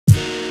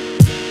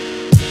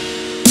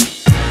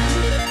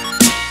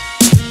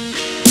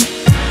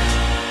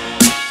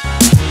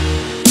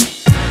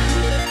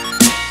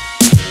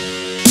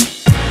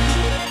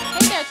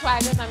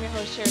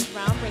is Cherish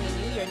Brown bringing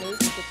you your news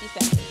in 50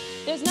 seconds.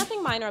 There's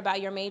Nothing Minor About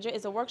Your Major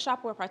is a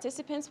workshop where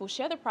participants will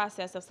share the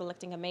process of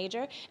selecting a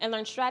major and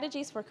learn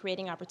strategies for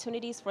creating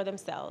opportunities for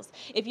themselves.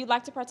 If you'd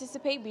like to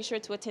participate, be sure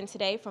to attend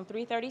today from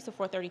 3:30 to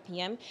 4:30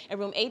 p.m. in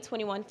room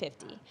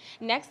 82150.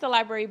 Next, the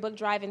library book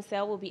drive and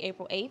sale will be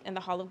April 8th in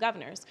the Hall of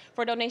Governors.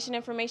 For donation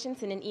information,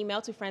 send an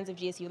email to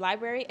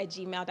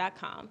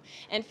friendsofgsulibrary@gmail.com.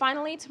 And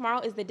finally,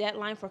 tomorrow is the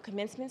deadline for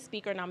commencement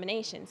speaker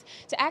nominations.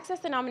 To access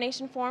the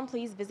nomination form,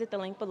 please visit the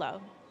link below.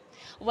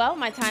 Well,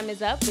 my time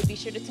is up, but be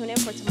sure to tune in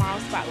for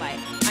tomorrow's Spotlight.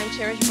 I'm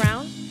Cherish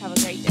Brown. Have a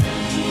great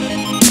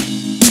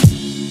day.